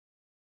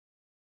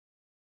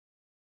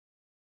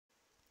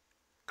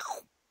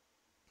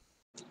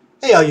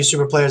Hey all you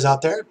super players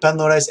out there, Ben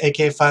Lodice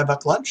aka 5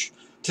 Buck Lunch.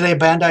 Today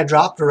Bandai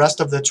dropped the rest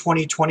of the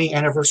 2020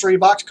 anniversary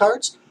box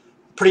cards.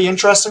 Pretty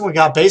interesting. We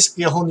got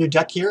basically a whole new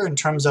deck here in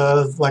terms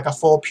of like a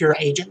full pure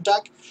agent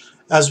deck,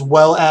 as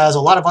well as a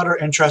lot of other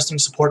interesting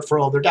support for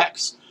older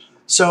decks.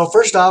 So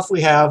first off, we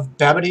have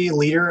Babidi,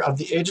 leader of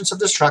the Agents of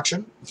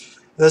Destruction.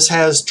 This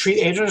has treat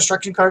Agent of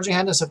Destruction cards in your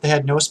hand as if they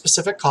had no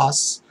specific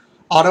costs.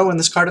 Auto, when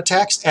this card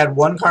attacks, add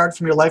one card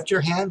from your life to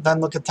your hand, then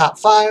look at top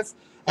 5,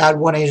 add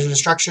one Agent of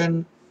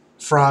Destruction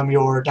from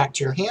your deck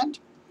to your hand.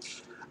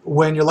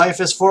 When your life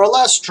is 4 or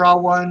less, draw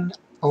one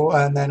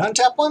and then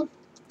untap one.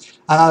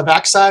 On the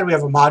back side, we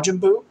have a Majin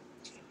Buu.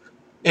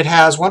 It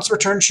has once per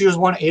turn, choose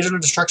one Agent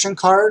of Destruction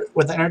card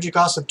with an energy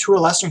cost of 2 or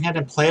less in your hand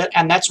and play it.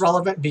 And that's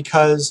relevant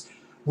because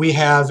we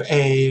have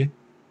a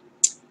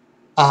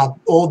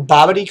old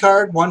Babidi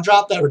card,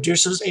 1-drop, that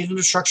reduces Agent of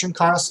Destruction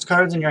cards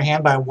in your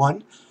hand by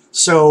 1.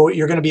 So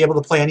you're going to be able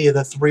to play any of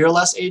the 3 or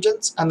less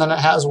agents. And then it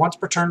has once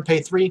per turn,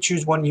 pay 3,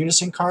 choose one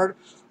Unison card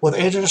with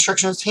Agent of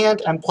Destruction in its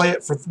hand and play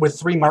it with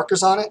 3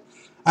 markers on it.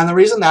 And the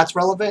reason that's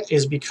relevant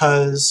is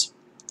because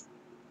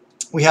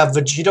we have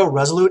Vegito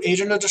Resolute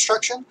Agent of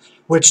Destruction,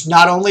 which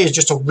not only is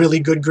just a really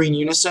good green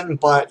Unison,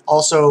 but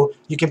also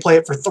you can play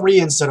it for 3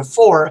 instead of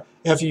 4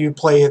 if you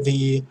play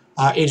the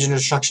Agent of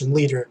Destruction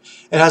leader.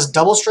 It has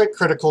double strike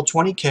critical,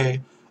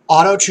 20k.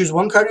 Auto, choose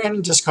one card in your hand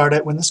and discard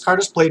it. When this card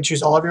is played,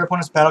 choose all of your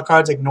opponent's battle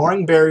cards,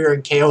 ignoring barrier,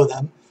 and KO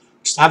them.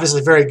 Which is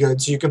obviously very good,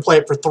 so you can play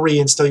it for 3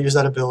 and still use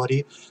that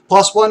ability.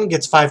 +1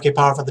 gets 5k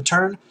power for the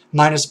turn.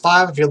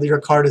 -5 if your leader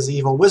card is the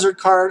Evil Wizard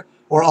card,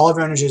 or all of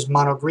your energy is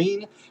mono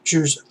green.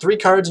 Choose 3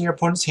 cards in your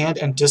opponent's hand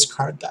and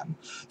discard them.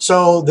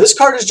 So this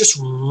card is just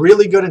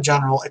really good in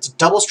general. It's a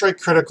double strike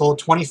critical,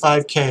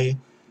 25k,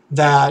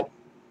 that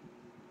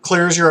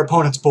clears your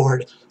opponent's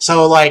board.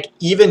 So like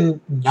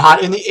even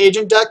not in the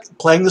agent deck,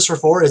 playing this for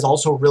 4 is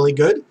also really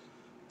good.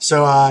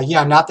 So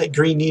yeah, not that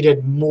green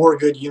needed more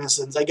good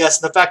Unisons. I guess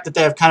the fact that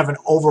they have kind of an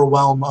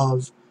overwhelm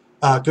of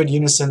good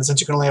Unisons,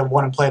 since you can only have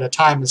one in play at a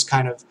time, is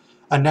kind of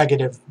a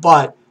negative.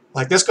 But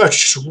like this card's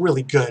just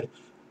really good.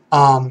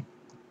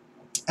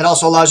 It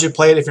also allows you to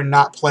play it if you're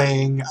not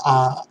playing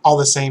all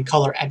the same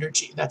color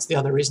energy. That's the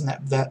other reason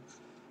that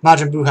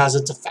Majin Buu has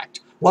its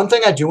effect. One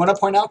thing I do want to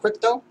point out quick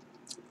though,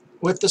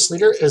 with this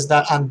leader, is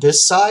that on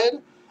this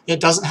side, it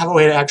doesn't have a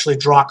way to actually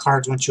draw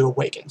cards once you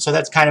awaken. So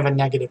that's kind of a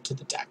negative to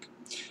the deck.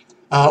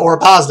 Or a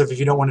positive if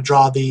you don't want to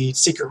draw the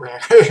secret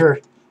rare,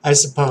 I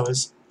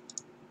suppose.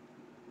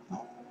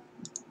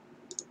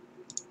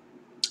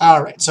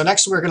 Alright, so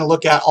next we're going to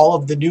look at all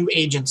of the new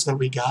agents that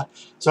we got.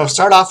 So to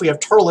start off, we have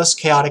Turles,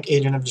 Chaotic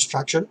Agent of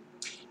Destruction.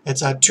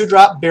 It's a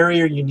 2-drop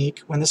barrier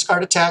unique. When this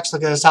card attacks,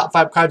 look at the top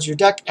 5 cards of your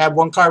deck, add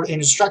 1 card with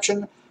Agent of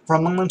Destruction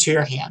from among them to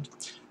your hand.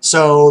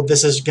 So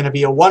this is going to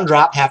be a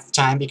 1-drop half the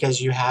time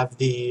because you have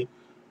the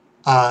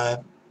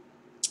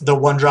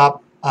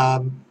 1-drop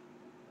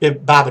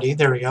Babidi.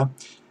 There we go.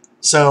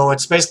 So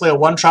it's basically a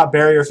 1-drop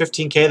barrier,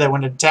 15k, that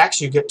when it attacks,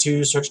 you get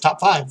to search top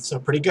 5. So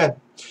pretty good.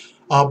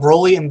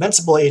 Broly,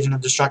 Invincible Agent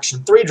of Destruction,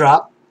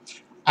 3-drop.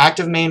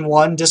 Active main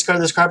 1,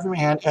 discard this card from your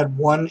hand, add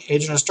 1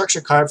 Agent of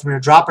Destruction card from your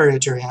drop area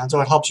to your hand,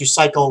 so it helps you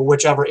cycle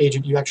whichever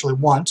agent you actually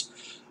want.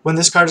 When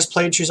this card is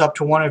played, choose up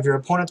to 1 of your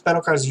opponent's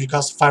battle cards if you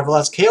cost 5 or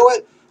less, KO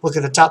it. Look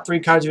at the top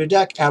 3 cards of your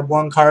deck, add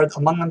 1 card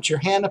among them to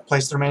your hand, and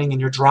place the remaining in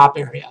your drop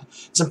area.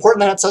 It's important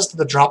that it says to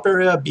the drop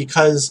area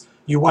because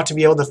you want to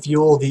be able to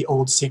fuel the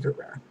old secret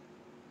rare.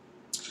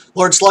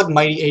 Lord Slug,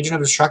 Mighty Agent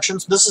of Destruction.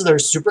 So this is their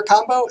super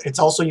combo. It's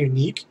also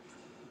unique.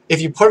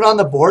 If you put it on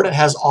the board, it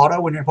has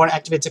auto. When your opponent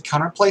activates a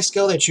counterplay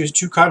skill, they choose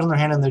 2 cards in their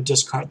hand and they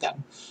discard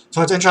them.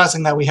 So it's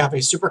interesting that we have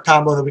a super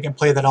combo that we can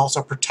play that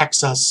also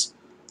protects us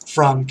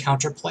from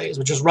counterplays,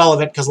 which is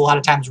relevant because a lot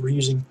of times we're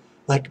using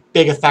like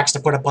big effects to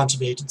put a bunch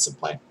of agents in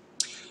play.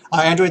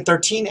 Android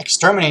 13,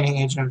 Exterminating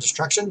Agent of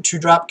Destruction.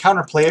 2-drop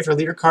counterplay. If your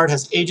leader card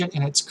has agent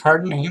in its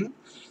card name,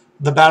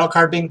 the battle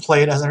card being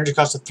played has an energy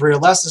cost of 3 or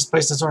less. This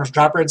placed in its owner's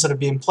dropper instead of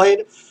being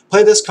played.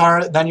 Play this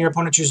card, then your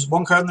opponent chooses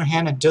 1 card in their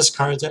hand and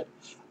discards it.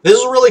 This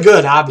is really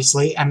good,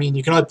 obviously. I mean,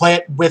 you can only play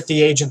it with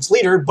the agent's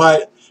leader,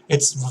 but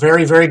it's a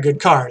very, very good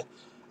card.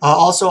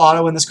 Also,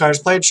 auto, when this card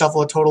is played,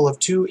 shuffle a total of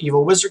 2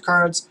 Evil Wizard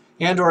cards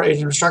and or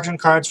Agent of Destruction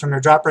cards from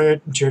your drop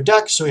area into your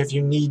deck. So if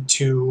you need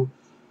to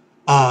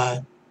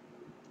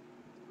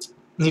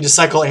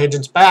cycle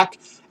agents back,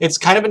 it's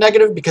kind of a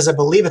negative because I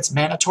believe it's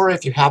mandatory.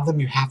 If you have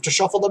them, you have to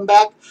shuffle them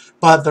back.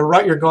 But the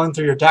route you're going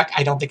through your deck,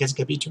 I don't think it's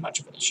going to be too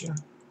much of an issue.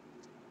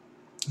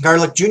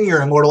 Garlic Jr.,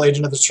 Immortal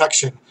Agent of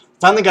Destruction.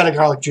 Finally got a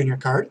Garlic Jr.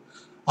 card.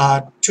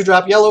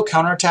 2-drop yellow,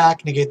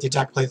 counterattack, negate the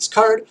attack, play this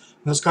card.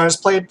 When this card is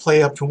played,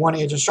 play up to 1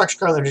 Agent of Destruction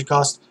card, energy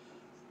cost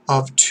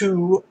of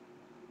 2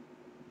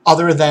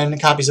 other than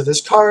copies of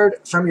this card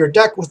from your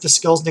deck with the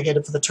skills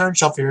negated for the turn,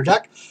 shuffle your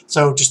deck.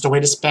 So just a way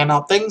to spam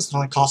out things. It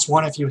only costs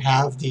 1 if you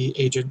have the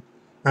agent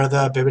or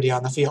the Babidi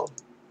on the field.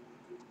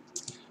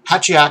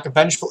 Hachiyak,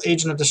 Vengeful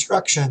Agent of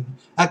Destruction.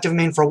 Active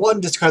main for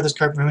 1, discard this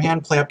card from your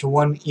hand, play up to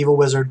 1 Evil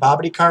Wizard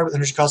Babidi card with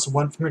energy cost of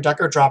 1 from your deck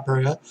or drop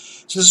area.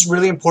 So this is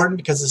really important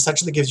because it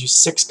essentially gives you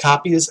 6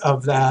 copies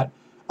of that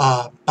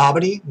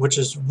Bobbity, which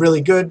is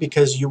really good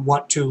because you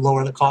want to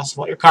lower the cost of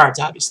all your cards,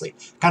 obviously.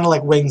 Kind of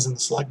like Wings in the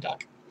Slug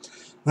deck.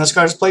 When this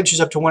card is played, choose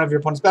up to one of your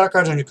opponent's battle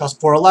cards and you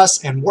cost 4 or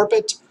less and warp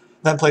it.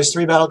 Then place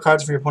 3 battle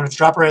cards from your opponent's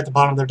drop array at the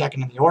bottom of their deck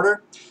and in the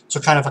order. So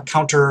kind of a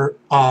counter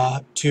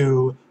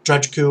to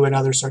Dredge Coup and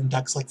other certain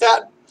decks like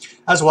that,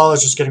 as well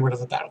as just getting rid of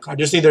the battle card.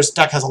 You see this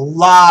deck has a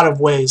lot of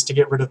ways to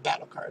get rid of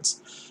battle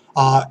cards.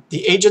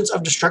 The Agents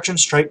of Destruction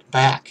Strike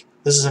Back.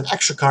 This is an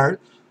extra card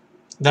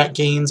that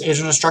gains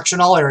Agent of Destruction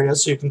in all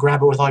areas, so you can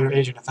grab it with all your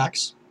agent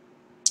effects.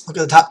 Look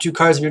at the top 2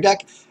 cards of your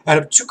deck. Add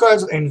up 2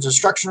 cards with Agent of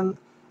Destruction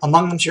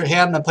among them to your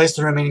hand, then place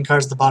the remaining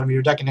cards at the bottom of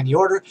your deck in any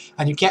order,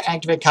 and you can't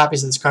activate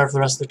copies of this card for the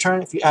rest of the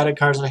turn. If you added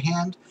cards to the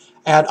hand,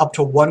 add up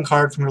to 1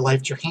 card from your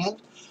life to your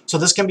hand. So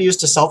this can be used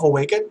to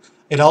self-awaken.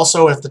 It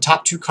also, if the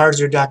top 2 cards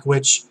of your deck,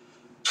 which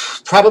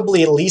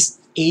probably at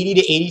least 80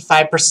 to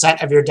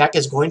 85% of your deck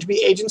is going to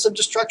be Agents of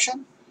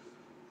Destruction,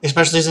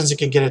 especially since it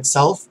can get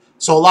itself.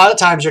 So a lot of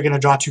times you're going to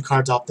draw 2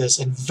 cards off this,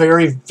 and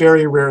very,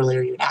 very rarely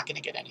are you not going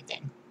to get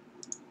anything.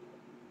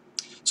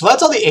 So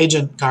that's all the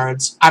agent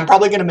cards. I'm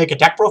probably going to make a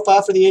deck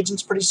profile for the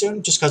agents pretty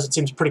soon, just because it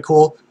seems pretty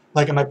cool,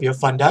 like it might be a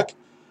fun deck.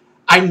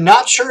 I'm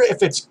not sure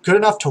if it's good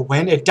enough to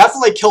win. It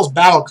definitely kills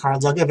battle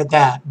cards, I'll give it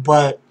that,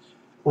 but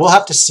we'll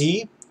have to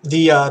see.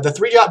 The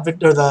 3-drop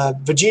or the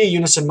Vegeta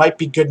Unison might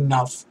be good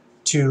enough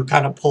to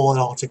kind of pull it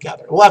all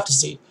together. We'll have to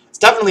see. It's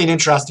definitely an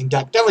interesting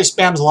deck. Definitely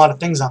spams a lot of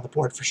things on the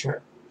board for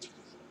sure.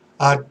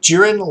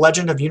 Jiren,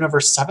 Legend of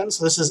Universe 7.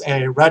 So this is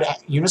a red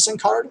Unison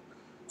card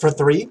for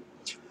 3.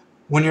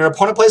 When your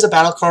opponent plays a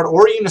battle card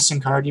or a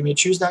Unison card, you may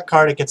choose that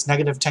card. It gets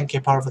negative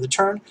 10k power for the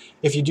turn.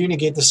 If you do,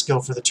 negate the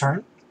skill for the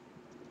turn.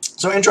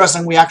 So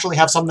interesting, we actually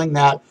have something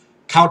that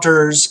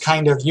counters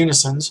kind of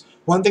Unisons.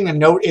 One thing to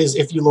note is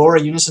if you lower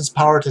a Unison's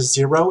power to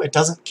 0, it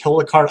doesn't kill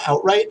the card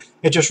outright.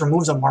 It just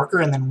removes a marker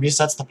and then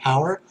resets the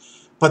power.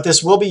 But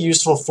this will be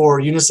useful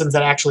for Unisons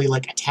that actually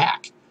like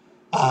attack,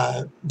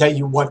 that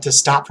you want to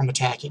stop from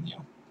attacking you.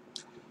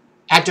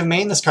 Active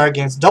main, this card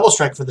gains double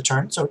strike for the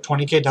turn, so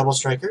 20k double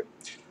striker.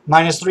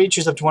 -3,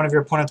 choose up to one of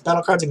your opponent's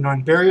battle cards,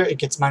 ignoring barrier. It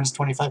gets minus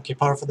 25k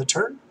power for the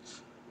turn.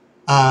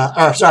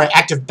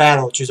 Active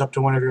battle, choose up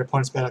to one of your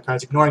opponent's battle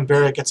cards, ignoring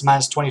barrier. It gets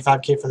minus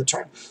 25k for the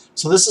turn.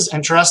 So this is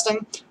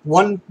interesting.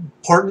 One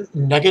important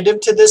negative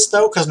to this,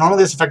 though, because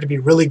normally this effect would be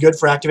really good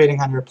for activating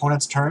on your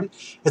opponent's turn,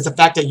 is the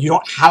fact that you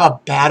don't have a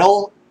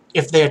battle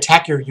if they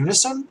attack your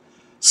Unison.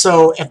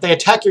 So if they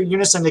attack your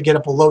Unison to get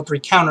up below 3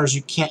 counters,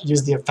 you can't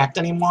use the effect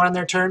anymore on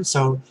their turn.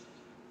 So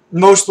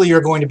mostly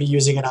you're going to be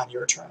using it on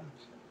your turn.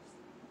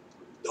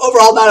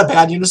 Overall, not a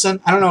bad Unison.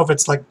 I don't know if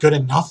it's like good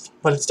enough,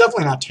 but it's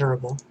definitely not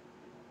terrible.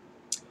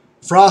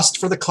 Frost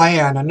for the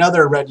Clan,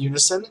 another red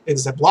Unison. It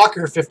is a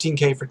blocker,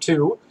 15k for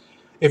 2.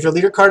 If your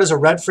leader card is a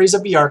red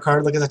Frieza BR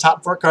card, look at the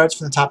top 4 cards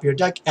from the top of your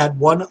deck. Add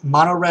 1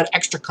 mono red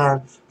extra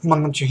card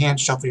among them to your hand.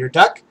 Shuffle your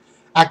deck.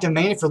 Active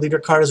main, if your leader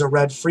card is a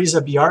red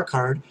Frieza BR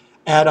card,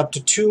 add up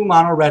to 2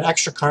 mono red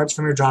extra cards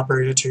from your drop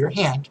area to your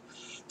hand.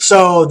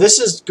 So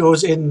this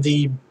goes in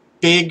the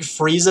big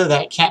Frieza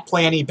that can't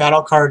play any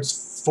battle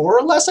cards 4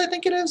 or less, I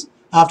think it is.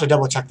 I'll have to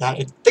double check that.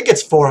 I think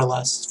it's 4 or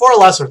less. It's 4 or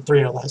less or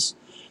 3 or less.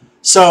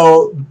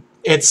 So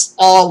it's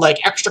all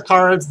like extra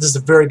cards. This is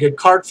a very good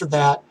card for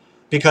that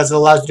because it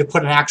allows you to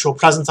put an actual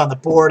presence on the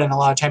board, and a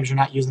lot of times you're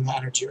not using the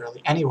energy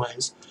early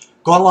anyways.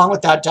 Going along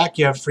with that deck,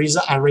 you have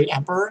Frieza Irate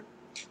Emperor.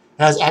 It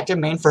has active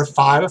main for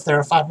 5 if there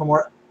are 5 or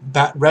more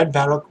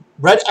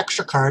red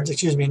extra cards,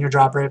 in your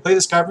drop area. Play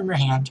this card from your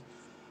hand.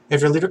 If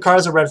your leader card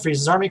is a red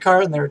Frieza's Army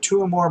card and there are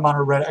 2 or more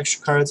mono red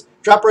extra cards,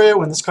 drop area,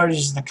 when this card is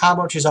used in a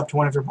combo, choose up to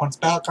one of your opponent's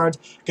battle cards,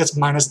 gets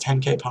minus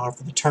 10k power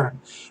for the turn.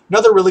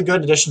 Another really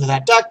good addition to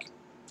that deck.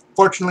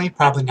 Fortunately,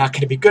 probably not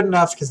going to be good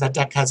enough because that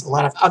deck has a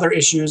lot of other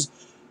issues.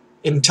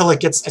 Until it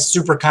gets a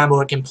super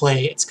combo it can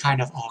play, it's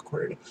kind of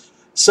awkward.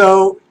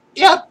 So,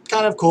 yeah,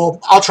 kind of cool.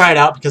 I'll try it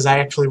out because I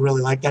actually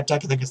really like that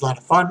deck. I think it's a lot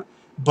of fun,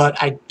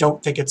 but I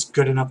don't think it's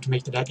good enough to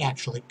make the deck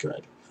actually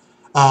good.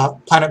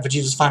 Planet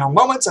Vegeta's Final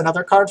Moments,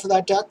 another card for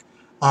that deck.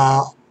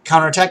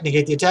 Counterattack,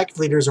 negate the attack. If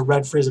leader is a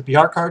red Frieza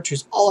BR card,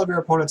 choose all of your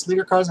opponent's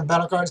leader cards and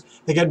battle cards.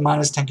 They get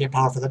minus 10k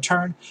power for the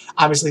turn.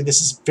 Obviously,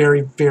 this is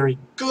very, very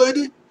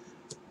good.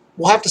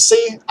 We'll have to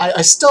see.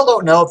 I still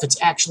don't know if it's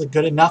actually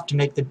good enough to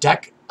make the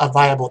deck a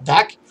viable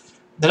deck.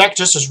 The deck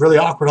just is really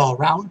awkward all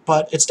around,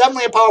 but it's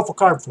definitely a powerful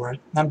card for it.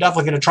 And I'm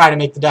definitely going to try to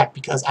make the deck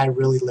because I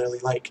really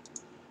like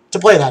to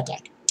play that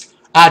deck.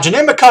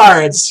 Janemba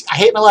cards. I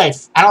hate my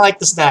life. I don't like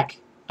this deck.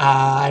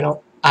 I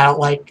don't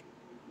like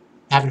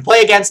having to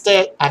play against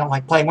it. I don't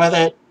like playing with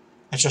it.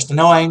 It's just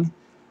annoying.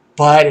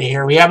 But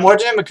here we have more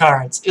Janemba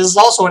cards. This is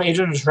also an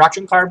Agent of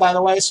Destruction card, by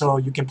the way, so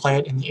you can play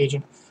it in the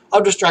Agent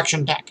of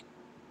Destruction deck.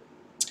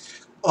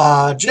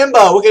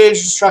 Janemba, Wicked Agent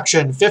of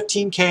Destruction,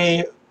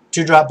 15k,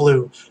 2-drop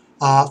blue.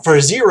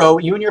 For 0,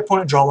 you and your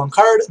opponent draw 1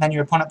 card, and then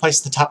your opponent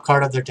places the top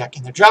card of their deck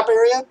in their drop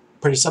area.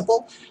 Pretty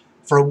simple.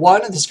 For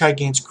 1, this card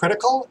gains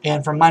critical,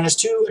 and for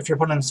 -2, if your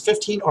opponent has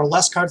 15 or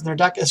less cards in their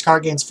deck, this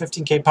card gains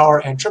 15k power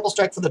and triple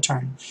strike for the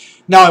turn.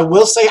 Now, I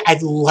will say I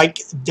like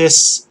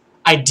this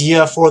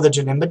idea for the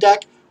Janemba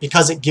deck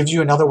because it gives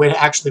you another way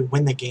to actually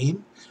win the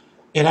game.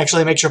 It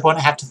actually makes your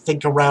opponent have to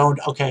think around,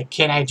 okay,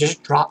 can I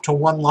just drop to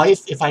 1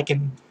 life if I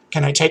can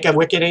I take a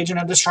Wicked Agent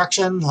of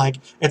Destruction? Like,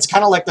 it's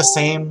kind of like the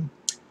same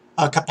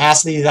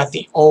capacity that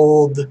the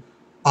old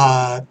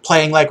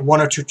playing like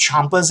 1 or 2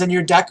 Champas in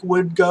your deck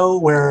would go,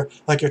 where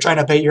like you're trying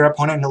to bait your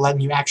opponent into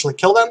letting you actually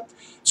kill them.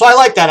 So I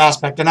like that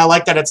aspect, and I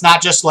like that it's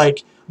not just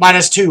like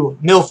 -2,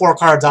 mill 4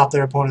 cards off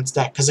their opponent's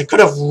deck, because it could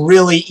have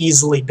really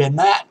easily been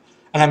that,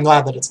 and I'm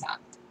glad that it's not.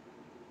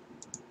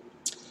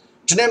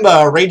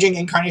 Janemba, Raging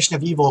Incarnation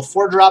of Evil,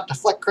 4-drop,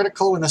 deflect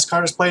critical. When this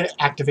card is played,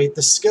 activate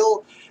this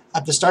skill.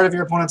 At the start of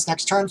your opponent's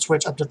next turn,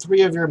 switch up to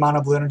 3 of your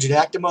mono blue energy to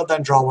active mode,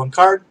 then draw 1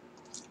 card.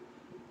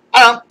 I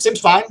don't know, seems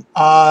fine.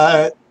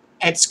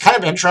 It's kind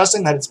of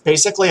interesting that it's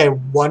basically a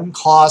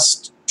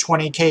 1-cost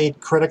 20k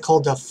critical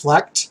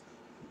deflect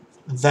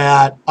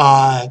that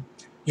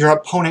your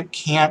opponent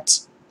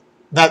can't.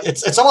 That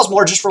it's almost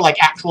more just for like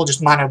actual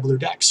just mono blue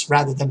decks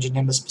rather than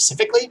Janemba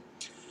specifically.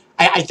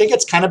 I think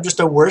it's kind of just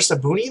a worse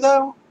Abuni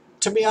though,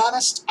 to be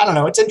honest. I don't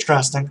know, it's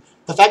interesting.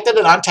 The fact that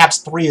it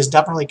untaps 3 is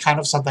definitely kind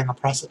of something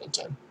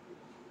unprecedented.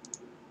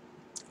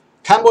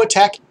 Combo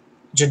attack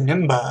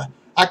Janemba.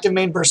 Active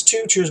main burst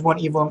 2, choose 1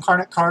 evil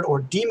incarnate card or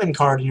demon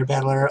card in your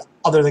battle area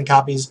other than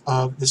copies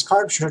of this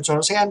card. Return to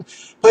its hand.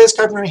 Play this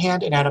card from your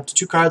hand and add up to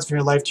 2 cards from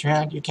your life to your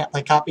hand. You can't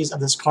play copies of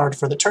this card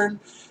for the turn.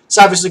 It's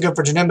obviously good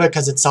for Janemba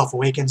because it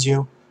self-awakens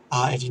you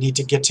if you need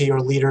to get to your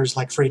leaders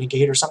like free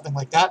negate or something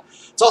like that.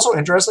 It's also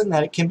interesting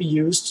that it can be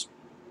used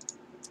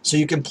so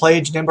you can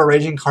play Janemba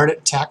Raging Incarnate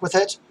attack with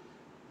it,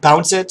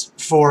 bounce it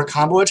for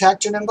combo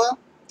attack Janemba,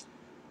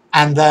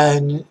 and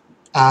then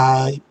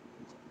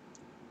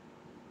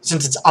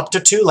since it's up to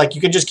 2, like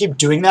you can just keep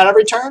doing that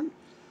every turn.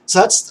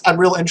 So that's a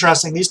real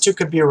interesting. These two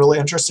could be a really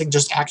interesting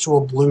just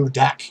actual blue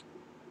deck.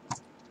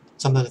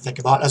 Something to think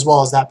about, as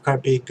well as that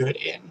card being good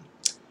in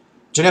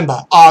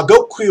Janemba.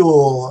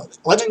 Gokuul,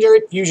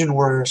 Legendary Fusion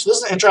Warrior. So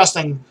this is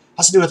interesting.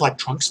 Has to do with like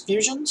Trunks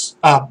fusions.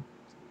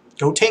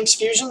 Gotenks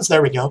fusions.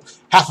 There we go.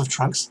 Half of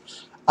Trunks.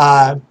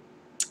 Auto,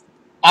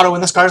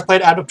 when this card is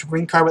played, add up to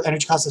green card with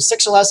energy cost of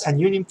 6 or less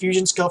and Union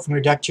Fusion skill from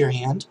your deck to your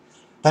hand.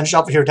 Then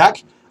shuffle your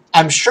deck.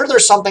 I'm sure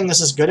there's something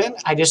this is good in.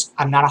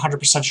 I'm not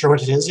 100% sure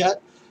what it is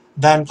yet.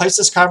 Then place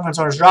this card from its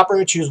owner's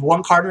dropper. Choose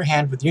 1 card in your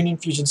hand with Union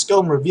Fusion skill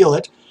and reveal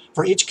it.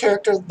 For each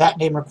character that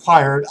name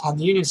required on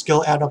the Union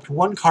skill, add up to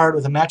 1 card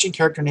with a matching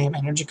character name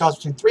and energy cost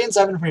between 3 and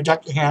 7 from your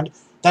deck to your hand.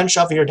 Then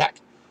shuffle your deck.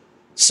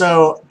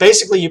 So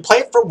basically, you play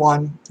it for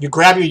 1, you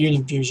grab your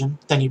Union Fusion,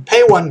 then you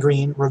pay 1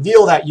 green,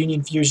 reveal that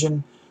Union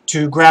Fusion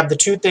to grab the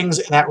 2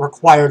 things that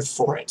required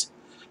for it.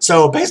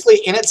 So basically,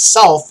 in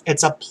itself,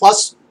 it's a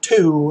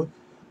 +2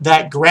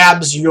 that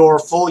grabs your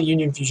full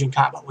Union Fusion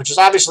combo, which is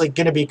obviously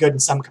going to be good in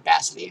some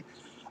capacity.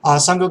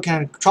 Son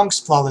Goku Trunks,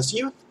 Flawless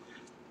Youth.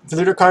 If the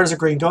leader card is a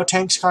green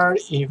Gotenks card,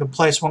 you can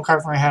place 1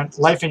 card from your hand,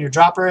 life in your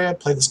drop area,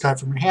 play this card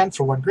from your hand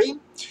for 1 green.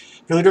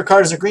 If your leader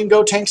card is a green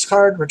Gotenks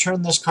card,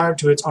 return this card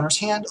to its owner's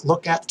hand,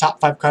 look at the top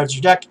 5 cards of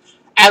your deck,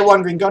 add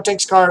 1 green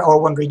Gotenks card or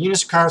 1 green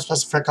Unisys card,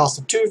 specify cost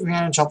of 2 from your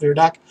hand, and shuffle your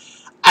deck.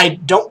 I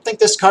don't think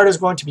this card is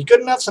going to be good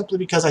enough, simply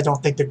because I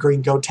don't think the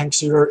green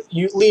Gotenks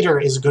leader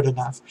is good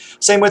enough.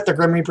 Same with the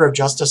Grim Reaper of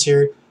Justice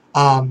here.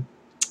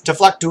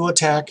 Deflect Dual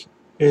Attack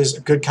is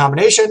a good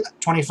combination,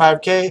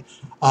 25k.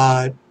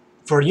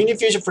 For Union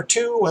Fusion for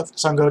 2 with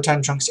Son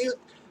Goten Trunks Youth.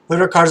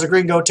 Leader card is a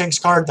green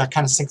Gotenks card. That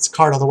kind of sinks the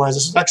card, otherwise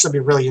this would actually be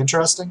really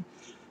interesting.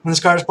 When this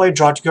card is played,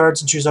 draw 2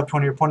 cards and choose up to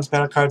 1 of your opponent's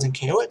battle cards and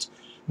KO it.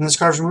 When this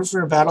card is removed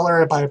from your battle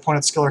area by your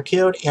opponent's skill or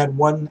KO'd, add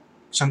 1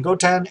 Son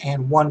Goten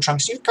and 1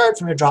 Trunks Youth card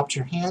from your drop to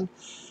your hand.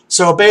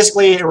 So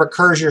basically, it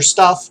recurs your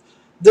stuff.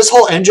 This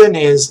whole engine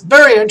is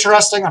very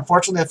interesting.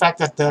 Unfortunately, the fact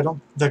that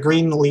the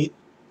green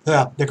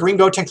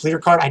Gotenks leader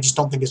card, I just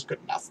don't think is good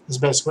enough. Is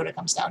basically what it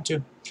comes down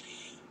to.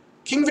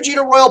 King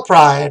Vegeta Royal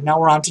Pride. Now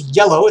we're on to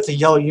yellow. It's a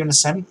yellow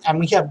unison, and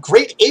we have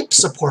Great Ape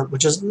support,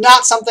 which is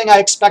not something I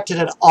expected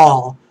at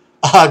all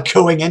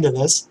going into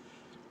this.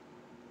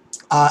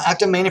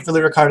 Active main, if your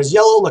leader card is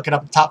yellow, look it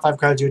up the top 5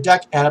 cards of your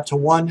deck, add up to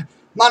 1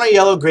 mono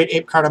yellow Great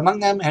Ape card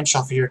among them, and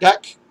shuffle your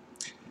deck.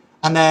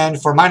 And then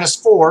for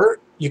 -4,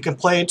 you can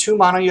play 2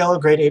 mono yellow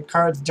Great Ape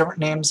cards, different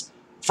names,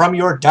 from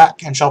your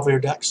deck, and shuffle your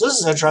deck. So this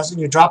is interesting.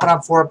 You drop it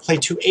on 4, play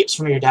 2 apes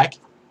from your deck.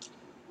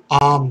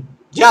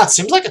 Yeah, it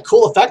seems like a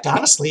cool effect,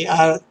 honestly.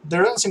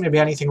 There doesn't seem to be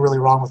anything really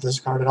wrong with this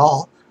card at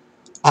all.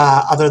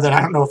 Other than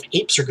I don't know if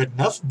apes are good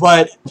enough.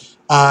 But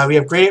we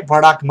have Great Ape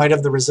Bardock, Might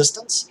of the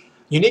Resistance.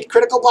 Unique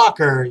critical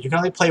blocker. You can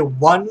only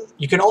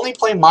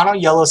play mono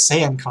yellow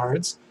Saiyan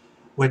cards,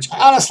 which I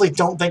honestly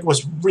don't think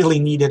was really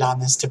needed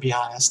on this, to be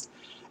honest.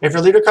 If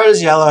your leader card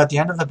is yellow, at the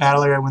end of the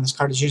battle area when this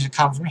card is used in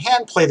combo from your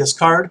hand, play this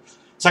card.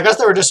 So I guess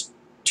they were just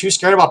too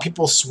scared about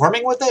people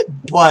swarming with it,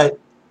 but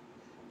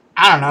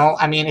I don't know.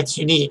 I mean, it's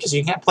unique because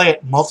you can't play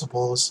it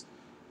multiples,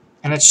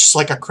 and it's just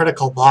like a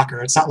critical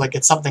blocker. It's not like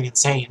it's something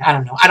insane. I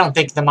don't know. I don't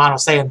think the mono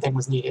Saiyan thing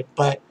was needed,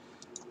 but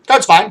the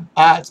card's fine.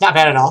 It's not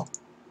bad at all.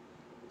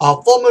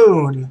 Full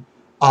Moon.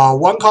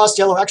 1 cost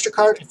yellow extra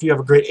card. If you have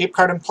a Great Ape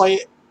card in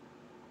play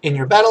in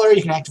your battle area,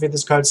 you can activate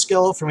this card's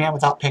skill from your hand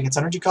without paying its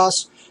energy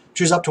cost.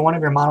 Choose up to one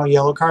of your mono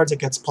yellow cards. It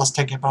gets plus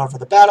 10k power for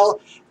the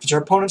battle. If it's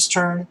your opponent's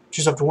turn,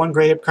 choose up to one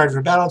gray ape card for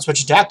your battle and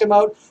switch it to active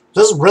mode.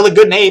 This is really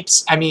good in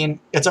apes. I mean,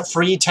 it's a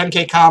free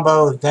 10k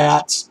combo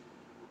that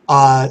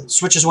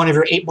switches one of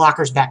your ape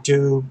blockers back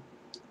to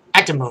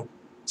active mode.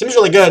 Seems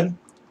really good.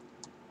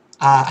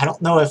 I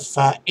don't know if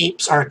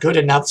apes are good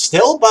enough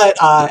still, but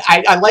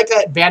I like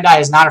that Bandai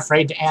is not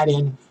afraid to add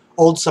in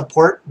old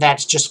support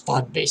that's just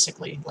fun,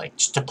 basically, like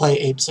just to play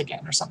apes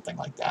again or something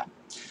like that.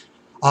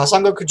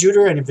 Son Goku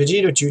Jr. and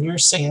Vegeta Jr.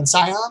 Saiyan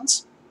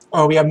Scions.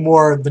 Oh, we have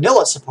more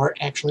vanilla support,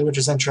 actually, which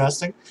is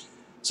interesting.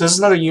 So this is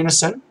another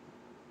Unison.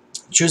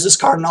 Choose this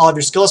card in all of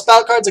your skillless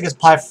battle cards. It gets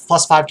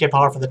plus 5k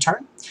power for the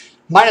turn.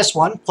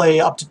 -1, play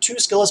up to 2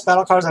 skillless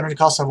battle cards, energy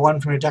cost of 1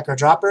 from your deck or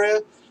drop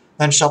area.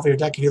 Then shuffle your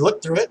deck if you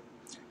look through it.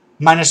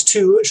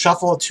 -2,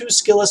 shuffle 2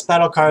 skillless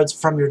battle cards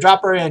from your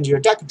drop area into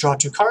your deck, draw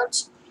 2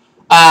 cards.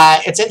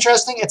 It's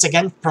interesting. It's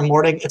again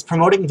promoting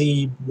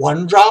the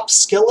 1-drop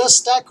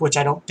skillless deck, which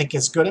I don't think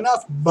is good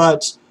enough.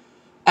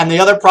 And the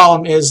other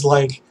problem is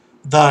like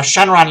the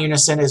Shenron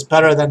Unison is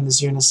better than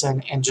this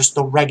Unison and just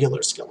the regular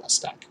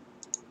skillless deck.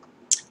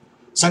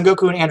 Son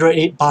Goku and Android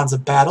 8 Bonds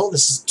of Battle.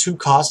 This is 2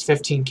 cost,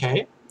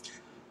 15k.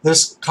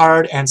 This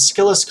card and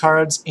skillless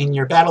cards in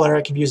your battle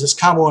area can be used as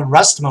combo in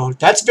rest mode.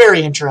 That's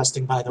very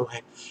interesting, by the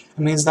way. It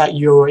means that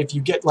if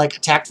you get like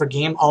attacked for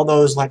game, all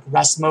those like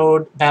rest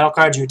mode battle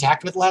cards you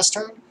attacked with last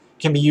turn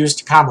can be used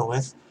to combo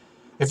with.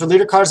 If your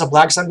leader card is a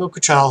Black Son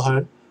Goku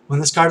Childhood, when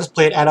this card is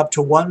played, add up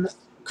to 1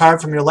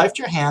 card from your life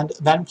to your hand,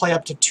 then play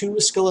up to 2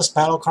 skillless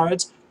battle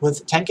cards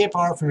with 10k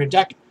power from your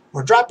deck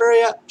or drop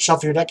area.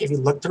 Shuffle your deck if you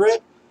look through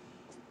it.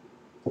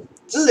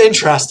 This is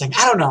interesting.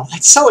 I don't know.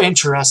 It's so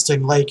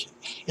interesting. Like,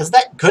 is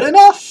that good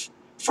enough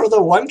for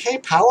the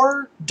 1k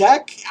power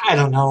deck? I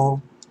don't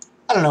know.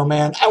 I don't know,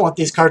 man. I want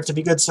these cards to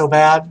be good so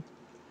bad.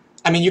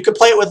 I mean, you could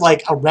play it with,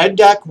 like, a red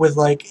deck with,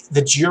 like,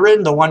 the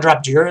Jiren, the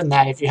 1-drop Jiren,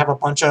 that if you have a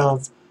bunch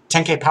of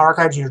 10k power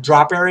cards in your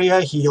drop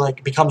area, he,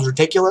 like, becomes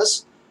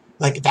ridiculous.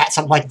 Like,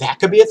 something like that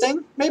could be a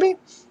thing, maybe?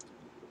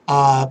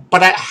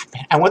 But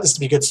I want this to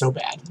be good so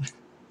bad.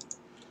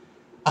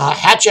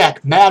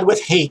 Hatchak, Mad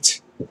with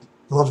Hate.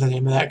 I love the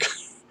name of that card.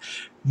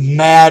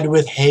 Mad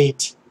with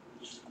Hate.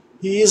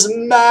 He's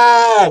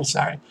mad!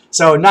 Sorry.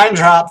 So,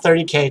 9-drop,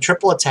 30k,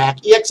 triple attack.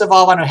 EX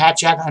evolve on a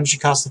Hatchak, energy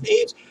cost of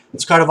 8.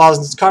 This card evolves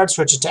in this card,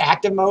 switches to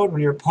active mode.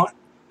 When your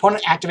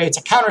opponent activates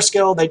a counter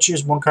skill, they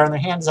choose 1 card in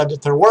their hand, decide to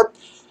throw warp.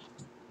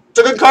 It's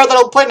a good card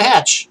that'll play in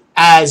Hatch.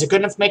 Is it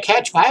good enough to make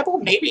Hatch viable?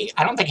 Maybe.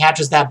 I don't think Hatch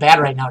is that bad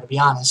right now, to be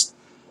honest.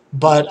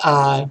 But,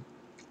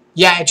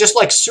 yeah, it just,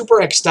 like,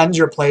 super extends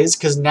your plays,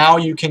 because now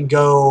you can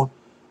go,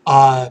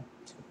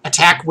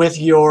 attack with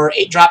your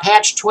 8-drop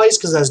Hatch twice,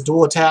 because it has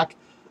dual attack.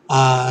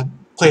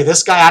 Play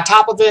this guy on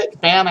top of it,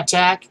 bam,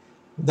 attack.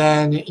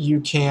 Then you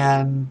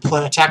can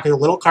attack with a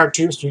little card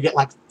too, so you get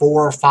like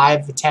 4 or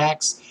 5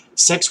 attacks.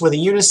 6 with a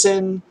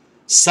Unison,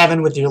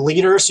 7 with your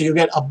leader, so you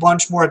get a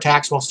bunch more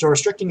attacks while still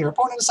restricting your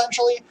opponent,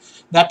 essentially.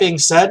 That being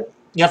said,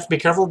 you have to be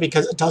careful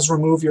because it does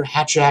remove your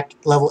Hatchak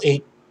level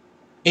 8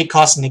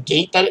 cost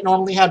negate that it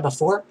normally had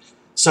before.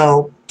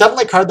 So,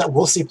 definitely a card that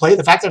we'll see play.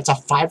 The fact that it's a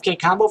 5k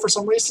combo for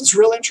some reason is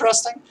really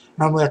interesting.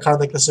 Normally a card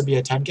like this would be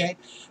a 10k.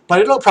 But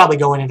it'll probably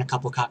go in a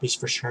couple copies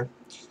for sure.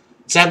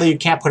 Sadly, you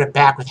can't put it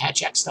back with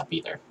Hatchak stuff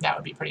either. That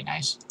would be pretty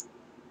nice.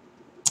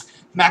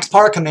 Max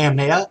Power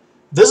Kamehameha.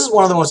 This is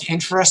one of the most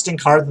interesting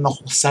cards in the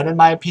whole set, in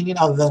my opinion,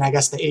 other than, I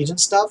guess, the agent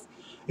stuff.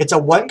 It's a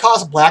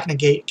 1-cost black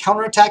negate,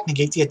 counterattack,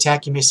 negate the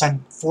attack. You may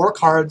send 4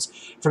 cards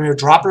from your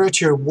drop area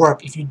to your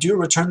warp. If you do,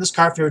 return this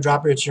card from your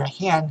drop area to your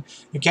hand.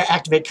 You can't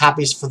activate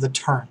copies for the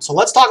turn. So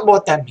let's talk about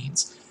what that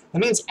means. That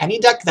means any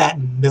deck that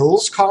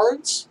mills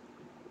cards,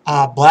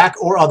 black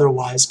or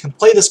otherwise, can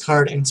play this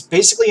card, and it's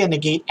basically a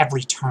negate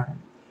every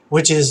turn,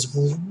 which is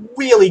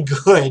really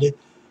good.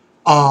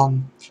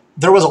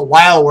 There was a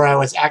while where I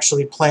was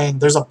actually playing,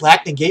 there's a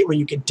black negate where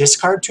you can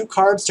discard 2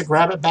 cards to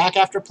grab it back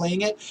after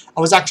playing it.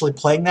 I was actually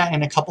playing that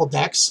in a couple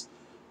decks,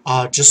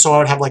 just so I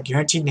would have like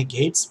guaranteed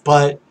negates.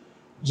 But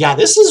yeah,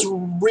 this is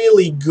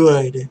really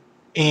good,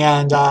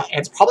 and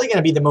it's probably going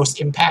to be the most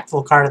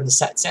impactful card in the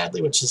set,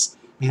 sadly, which is,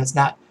 I mean, it's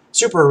not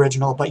super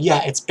original, but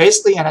yeah, it's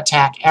basically an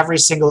attack every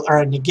single, or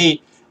a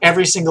negate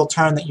every single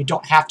turn that you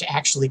don't have to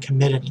actually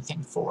commit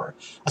anything for,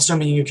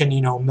 assuming you can,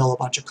 mill a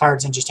bunch of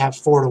cards and just have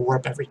 4 to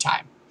warp every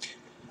time.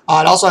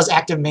 It also has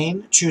active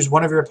main. Choose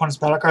one of your opponent's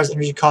battle cards,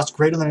 energy cost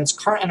greater than its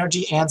current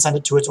energy, and send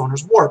it to its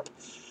owner's warp.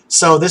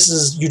 So this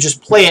is, you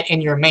just play it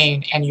in your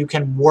main, and you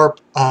can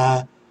warp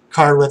a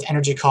card with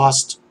energy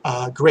cost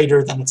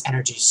greater than its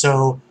energy.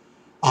 So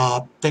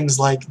things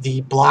like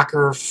the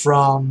blocker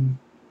from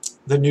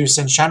the new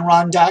Sin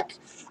Shenron deck,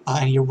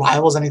 any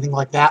rivals, anything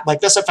like that.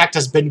 Like, this effect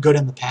has been good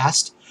in the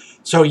past.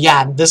 So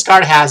yeah, this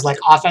card has like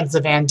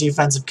offensive and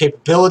defensive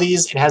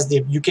capabilities. It has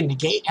the, you can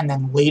negate and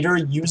then later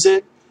use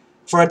it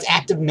for its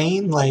active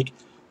main. Like,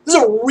 this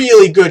is a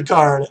really good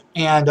card,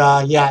 and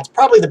yeah, it's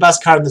probably the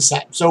best card in the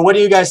set. So what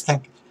do you guys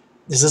think?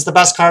 Is this the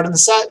best card in the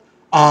set?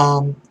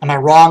 Am I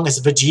wrong?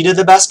 Is Vegeta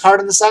the best card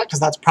in the set? Because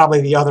that's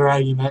probably the other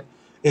argument,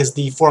 is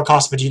the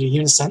 4-cost Vegeta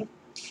Unison.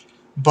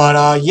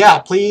 But yeah,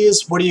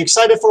 please, what are you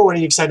excited for? What are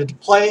you excited to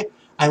play?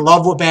 I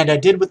love what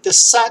Bandai did with this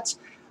set.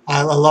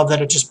 I love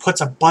that it just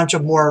puts a bunch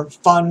of more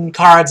fun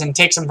cards and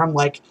takes them from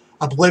like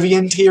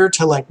Oblivion tier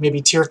to like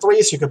maybe tier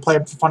 3, so you could play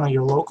them for fun of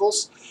your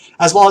locals,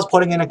 as well as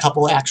putting in a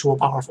couple actual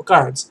powerful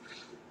cards.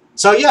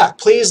 So yeah,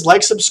 please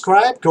like,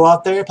 subscribe, go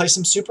out there, play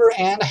some Super,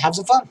 and have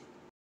some fun.